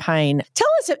the campaign. Tell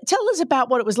us about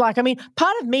what it was like.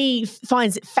 Part of me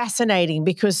finds it fascinating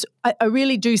because I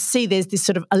really do see there's this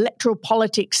sort of electoral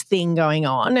politics thing going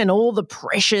on, and all the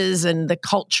pressures and the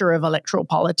culture of electoral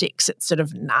politics. It's sort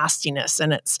of nastiness,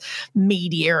 and it's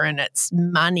media, and it's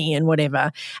money and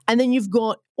whatever. And then you've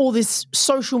got all this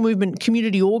social movement,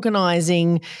 community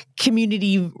organising,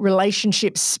 community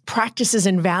relationships, practices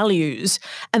and values.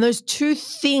 And those two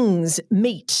things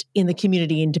meet in the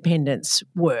community independence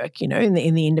work, in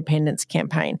the independence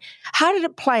campaign. How did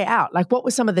it play out? Like, what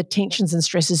were some of the tensions and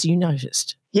stresses you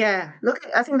noticed? Yeah, look,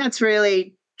 I think that's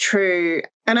really true.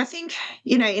 And I think,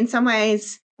 in some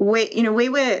ways, we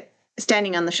were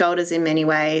standing on the shoulders in many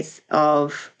ways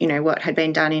of, what had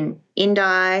been done in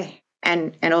Indi,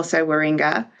 and also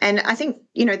Warringah. And I think,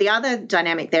 the other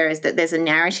dynamic there is that there's a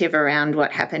narrative around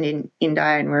what happened in Indi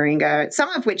and Warringah, some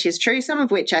of which is true, some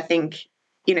of which I think,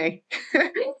 like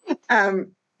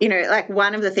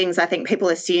one of the things I think people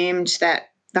assumed that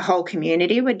the whole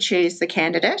community would choose the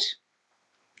candidate,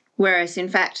 whereas in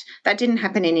fact that didn't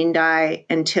happen in Indi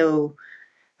until,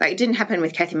 it didn't happen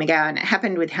with Kathy McGowan, it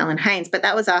happened with Helen Haines, but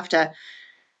that was after,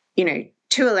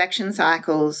 2 election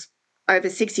cycles, over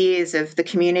 6 years of the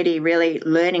community really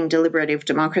learning deliberative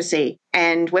democracy.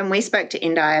 And when we spoke to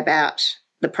Indi about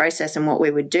the process and what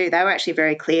we would do, they were actually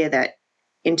very clear that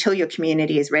until your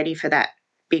community is ready for that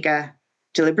bigger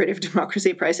deliberative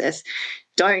democracy process,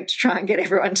 don't try and get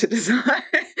everyone to decide.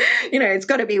 It's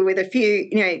got to be with a few,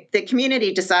 the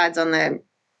community decides on the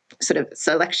sort of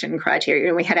selection criteria.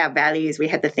 And we had our values, we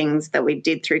had the things that we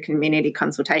did through community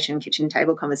consultation, kitchen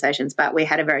table conversations, but we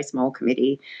had a very small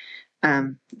committee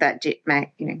that did make,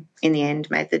 in the end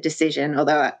made the decision,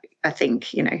 although I think,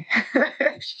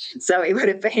 Zoe would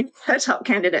have been a top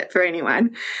candidate for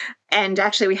anyone. And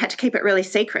actually we had to keep it really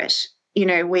secret. In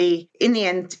the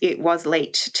end, it was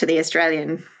leaked to the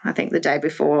Australian, I think the day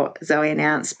before Zoe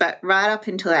announced, but right up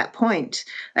until that point,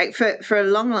 like for a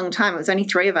long, long time, it was only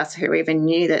 3 of us who even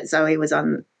knew that Zoe was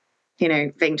on,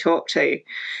 being talked to.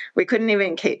 We couldn't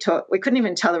even we couldn't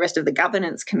even tell the rest of the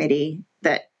governance committee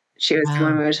that she was the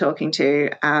one we were talking to.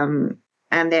 And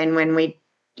then when we,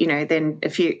 then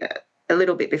a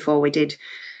little bit before we did.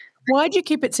 Why did you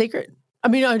keep it secret? I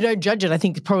mean, I don't judge it. I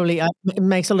think probably it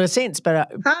makes a lot of sense,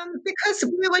 but because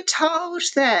we were told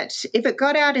that if it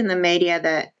got out in the media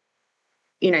that,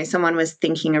 someone was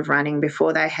thinking of running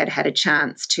before they had had a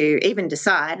chance to even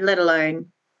decide, let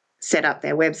alone set up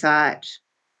their website,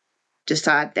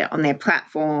 decide on their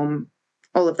platform,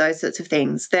 all of those sorts of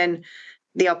things, then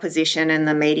the opposition and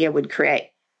the media would create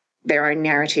their own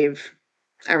narrative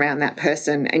around that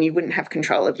person and you wouldn't have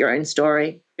control of your own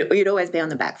story. You'd always be on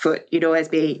the back foot. You'd always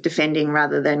be defending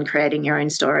rather than creating your own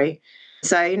story.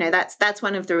 So, that's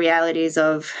one of the realities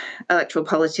of electoral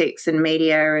politics and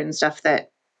media and stuff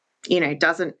that,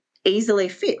 doesn't easily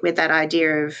fit with that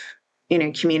idea of,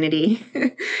 community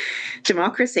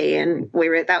democracy. And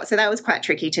so that was quite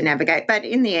tricky to navigate. But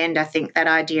in the end, I think that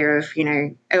idea of,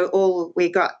 we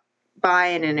got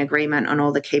buy-in and agreement on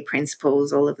all the key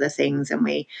principles, all of the things, and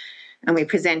we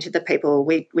presented the people.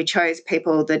 We chose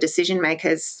people. The decision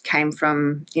makers came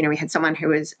from, we had someone who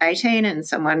was 18 and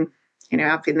someone,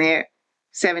 up in their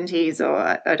 70s, or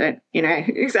I don't,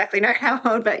 exactly know how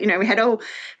old, but, we had all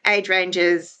age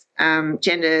ranges,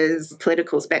 genders,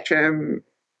 political spectrum,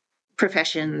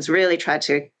 professions, really tried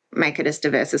to make it as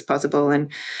diverse as possible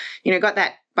and, got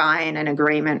that buy-in and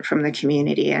agreement from the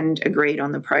community and agreed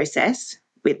on the process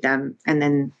with them. And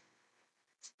then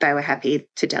they were happy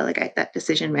to delegate that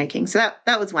decision making. So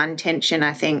that was one tension,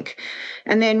 I think.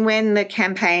 And then when the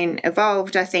campaign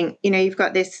evolved, I think, you've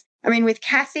got this, with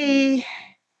Kathy,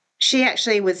 she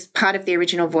actually was part of the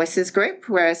original Voices group,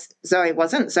 whereas Zoe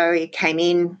wasn't. Zoe came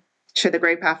in to the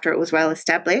group after it was well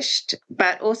established.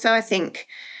 But also I think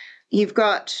you've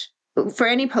got, for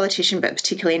any politician, but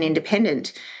particularly an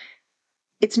independent,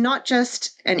 it's not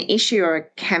just an issue or a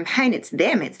campaign, it's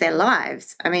them, it's their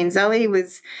lives. Zoe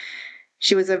was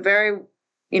a very,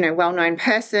 well-known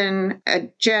person, a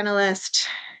journalist.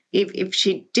 If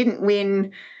she didn't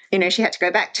win, she had to go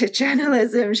back to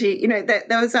journalism.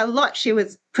 There was a lot she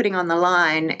was putting on the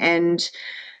line and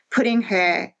putting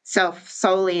herself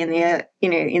solely in the,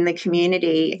 in the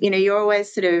community. You're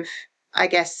always sort of, I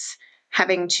guess,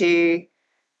 having to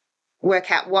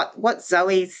work out what's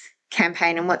Zoe's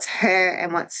campaign and what's her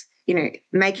and what's,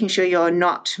 making sure you're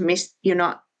not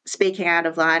speaking out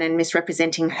of line and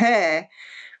misrepresenting her,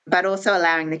 but also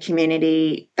allowing the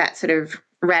community that sort of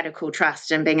radical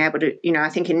trust and being able to, I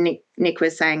think Nick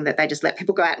was saying that they just let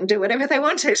people go out and do whatever they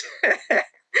wanted.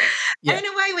 Yeah. And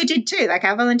in a way we did too. Like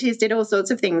our volunteers did all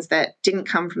sorts of things that didn't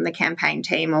come from the campaign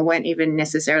team or weren't even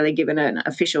necessarily given an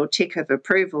official tick of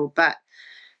approval. But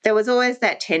there was always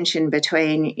that tension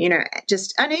between,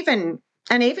 just, and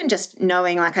even just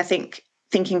knowing, like I think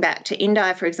thinking back to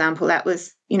Indi, for example, that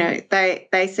was,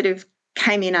 they sort of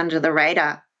came in under the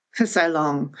radar for so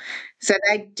long. So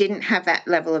they didn't have that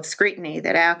level of scrutiny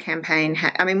that our campaign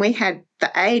had. We had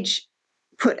The Age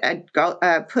put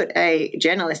a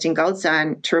journalist in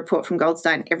Goldstein to report from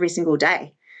Goldstein every single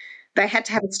day. They had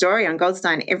to have a story on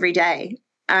Goldstein every day.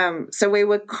 So we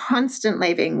were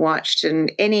constantly being watched,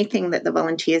 and anything that the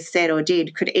volunteers said or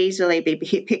did could easily be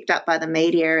picked up by the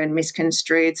media and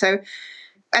misconstrued. So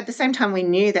at the same time, we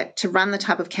knew that to run the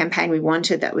type of campaign we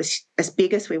wanted that was as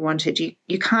big as we wanted,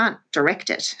 you can't direct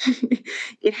it.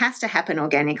 It has to happen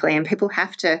organically, and people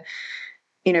have to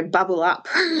bubble up.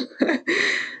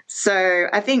 So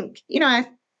I think,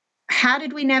 how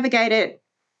did we navigate it?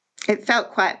 It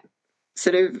felt quite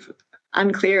sort of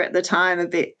unclear at the time a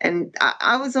bit. And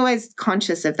I was always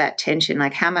conscious of that tension,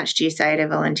 like how much do you say to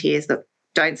volunteers that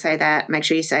don't say that, make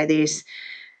sure you say this,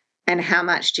 and how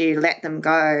much do you let them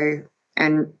go?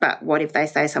 But what if they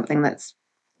say something that's,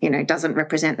 doesn't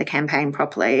represent the campaign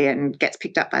properly and gets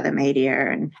picked up by the media?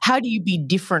 And how do you be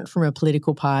different from a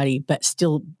political party but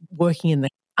still working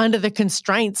under the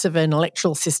constraints of an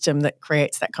electoral system that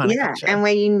creates that kind of culture? And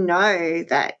where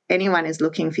that anyone is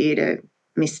looking for you to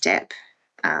misstep.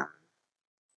 That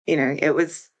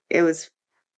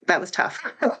was tough.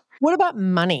 What about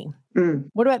money?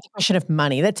 What about the question of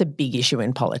money? That's a big issue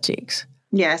in politics.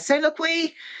 Yeah. So look,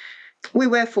 we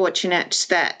were fortunate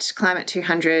that Climate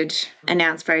 200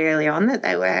 announced very early on that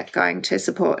they were going to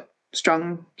support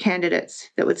strong candidates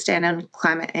that would stand on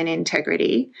climate and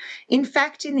integrity. In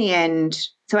fact, in the end,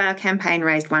 so our campaign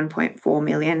raised $1.4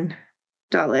 million,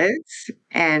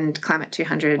 and Climate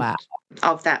 200, wow,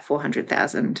 of that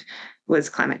 400,000 was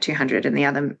Climate 200, and the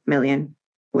other million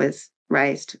was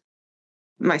raised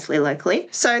mostly locally.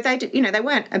 So they did, they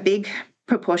weren't a big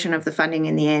proportion of the funding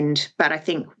in the end, but I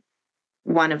think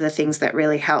one of the things that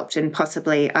really helped, and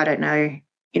possibly, I don't know,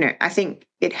 I think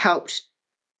it helped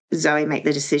Zoe make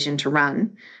the decision to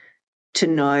run, to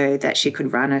know that she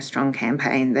could run a strong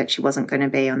campaign, that she wasn't going to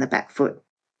be on the back foot,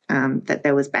 that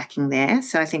there was backing there.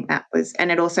 So I think that was,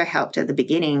 and it also helped at the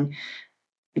beginning.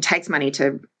 It takes money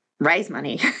to raise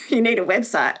money. You need a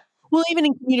website. Well, even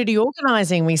in community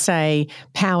organising, we say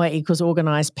power equals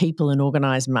organised people and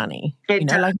organised money. If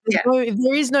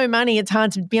there is no money, it's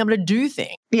hard to be able to do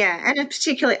things. Yeah, and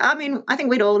particularly, I think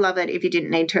we'd all love it if you didn't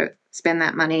need to spend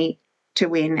that money to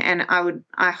win. And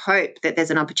I hope that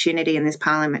there's an opportunity in this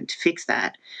parliament to fix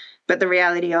that. But the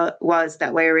reality was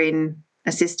that we're in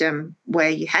a system where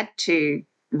you had to.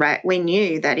 Right, we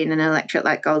knew that in an electorate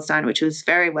like Goldstein, which was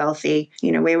very wealthy,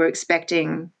 we were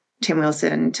expecting Tim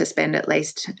Wilson to spend at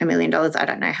least $1 million. I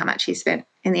don't know how much he spent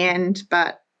in the end,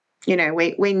 but,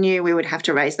 we knew we would have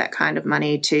to raise that kind of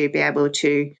money to be able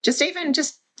to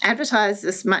just advertise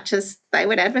as much as they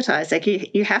would advertise. Like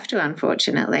you have to,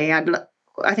 unfortunately.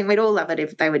 I think we'd all love it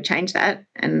if they would change that,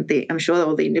 and I'm sure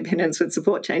all the independents would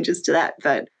support changes to that,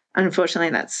 but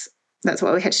unfortunately that's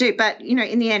what we had to do. But,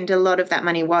 in the end, a lot of that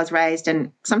money was raised,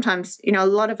 and sometimes, a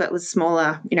lot of it was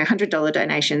smaller, $100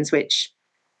 donations, which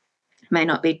may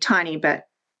not be tiny, but,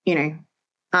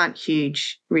 aren't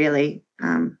huge really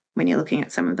when you're looking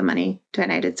at some of the money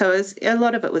donated. So a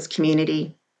lot of it was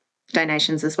community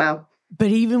donations as well. But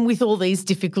even with all these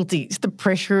difficulties, the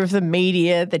pressure of the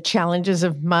media, the challenges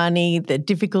of money, the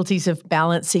difficulties of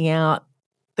balancing out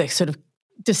the sort of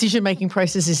decision-making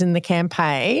processes in the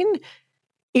campaign,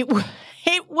 it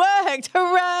worked.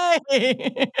 Hooray!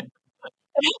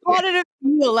 How did it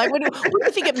feel? Like, what do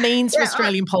you think it means for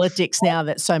Australian politics now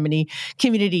that so many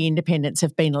community independents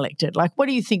have been elected? Like, what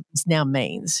do you think this now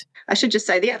means? I should just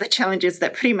say the other challenge is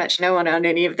that pretty much no one on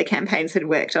any of the campaigns had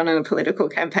worked on a political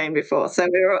campaign before. So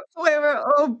we were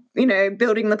all,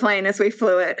 building the plane as we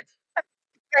flew it,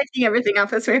 breaking everything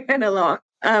up as we went along.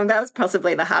 That was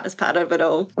possibly the hardest part of it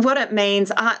all. What it means,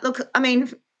 the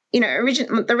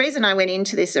reason I went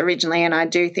into this originally, and I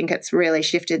do think it's really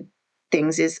shifted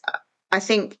things, is I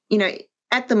think,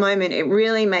 at the moment it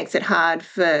really makes it hard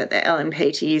for the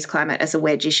LNP to use climate as a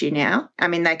wedge issue now. I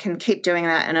mean, they can keep doing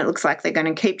that, and it looks like they're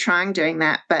going to keep trying doing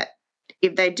that. But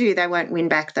if they do, they won't win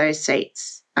back those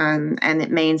seats. And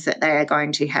it means that they are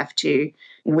going to have to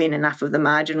win enough of the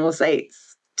marginal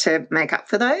seats to make up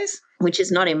for those, which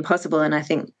is not impossible. And I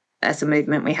think as a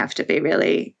movement, we have to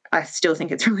be I still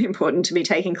think it's really important to be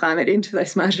taking climate into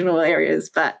those marginal areas.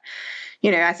 But,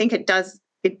 I think it does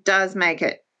make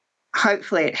it,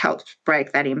 hopefully it helps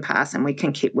break that impasse, and we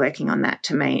can keep working on that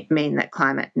to mean that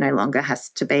climate no longer has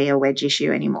to be a wedge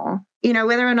issue anymore.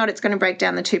 Whether or not it's going to break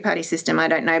down the two-party system, I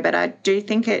don't know, but I do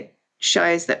think it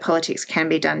shows that politics can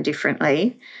be done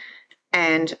differently.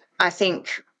 And I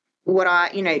think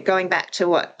going back to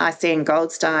what I see in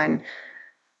Goldstein,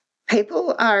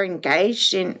 people are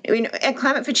engaged at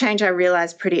Climate for Change. I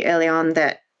realised pretty early on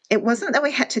that it wasn't that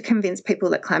we had to convince people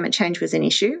that climate change was an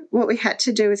issue. What we had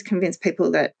to do is convince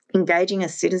people that engaging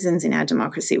as citizens in our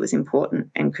democracy was important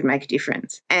and could make a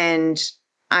difference. And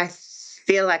I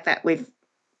feel like that we've,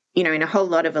 in a whole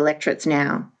lot of electorates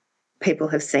now, people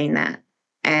have seen that.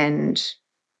 And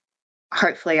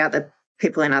hopefully other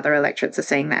people in other electorates are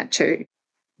seeing that too.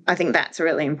 I think that's a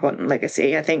really important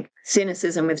legacy. I think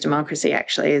cynicism with democracy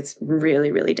actually is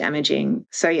really, really damaging.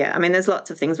 So, yeah, I mean, there's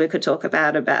lots of things we could talk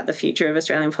about the future of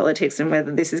Australian politics and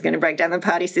whether this is going to break down the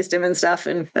party system and stuff,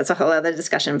 and that's a whole other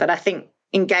discussion. But I think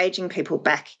engaging people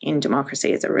back in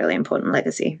democracy is a really important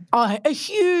legacy. Oh, a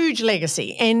huge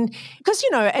legacy. And because,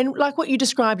 and like what you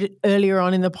described earlier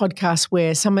on in the podcast,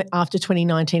 where after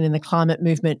 2019 and the climate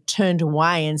movement turned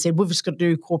away and said, we've just got to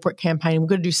do corporate campaign, we've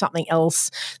got to do something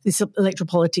else. This electoral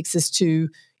politics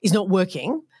is not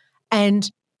working. And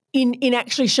in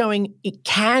actually showing it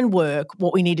can work,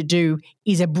 what we need to do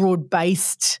is a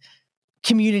broad-based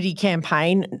community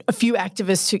campaign. A few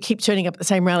activists who keep turning up at the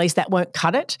same rallies, that won't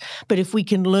cut it. But if we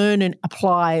can learn and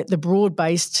apply the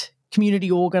broad-based community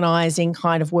organising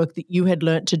kind of work that you had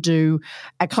learnt to do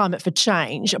at Climate for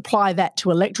Change, apply that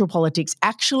to electoral politics.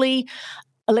 Actually,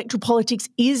 electoral politics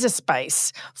is a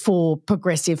space for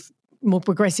more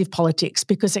progressive politics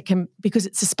because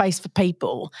it's a space for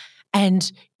people.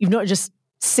 And you've not just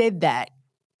said that,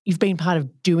 you've been part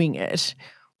of doing it,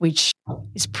 which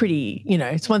is pretty,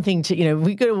 it's one thing to,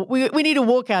 we need to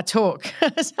walk our talk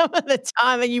some of the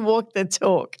time, and you walk the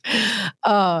talk.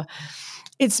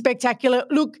 It's spectacular.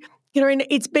 Look, Katerina,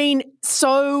 it's been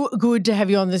so good to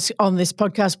have you on this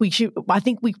podcast. I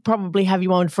think we probably have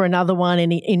you on for another one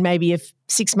in maybe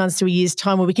 6 months to a year's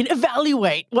time, where we can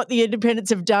evaluate what the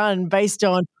independents have done based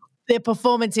on their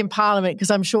performance in Parliament,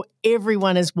 because I'm sure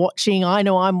everyone is watching. I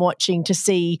know I'm watching to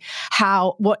see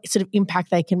what sort of impact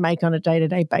they can make on a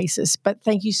day-to-day basis. But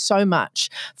thank you so much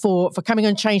for coming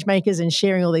on ChangeMakers and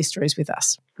sharing all these stories with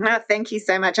us. No, thank you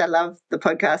so much. I love the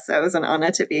podcast. So it was an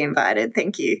honour to be invited.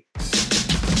 Thank you.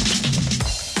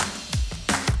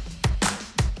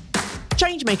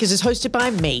 ChangeMakers is hosted by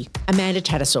me, Amanda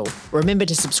Tattersall. Remember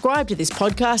to subscribe to this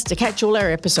podcast to catch all our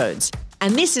episodes.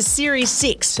 And this is Series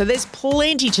 6, so there's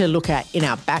plenty to look at in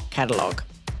our back catalogue.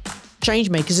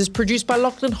 ChangeMakers is produced by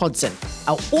Lachlan Hodson.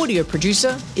 Our audio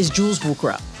producer is Jules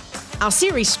Wookera. Our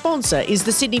series sponsor is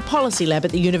the Sydney Policy Lab at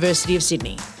the University of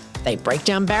Sydney. They break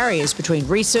down barriers between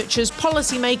researchers,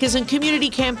 policymakers and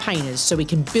community campaigners so we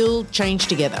can build change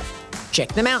together.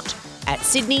 Check them out at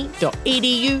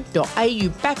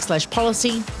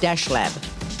sydney.edu.au/policy-lab.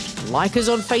 Like us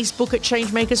on Facebook at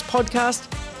ChangeMakers Podcast,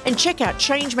 and check out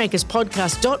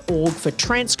changemakerspodcast.org for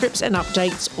transcripts and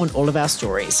updates on all of our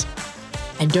stories.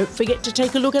 And don't forget to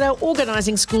take a look at our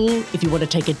organising school if you want to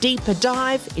take a deeper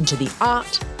dive into the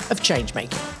art of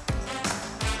changemaking.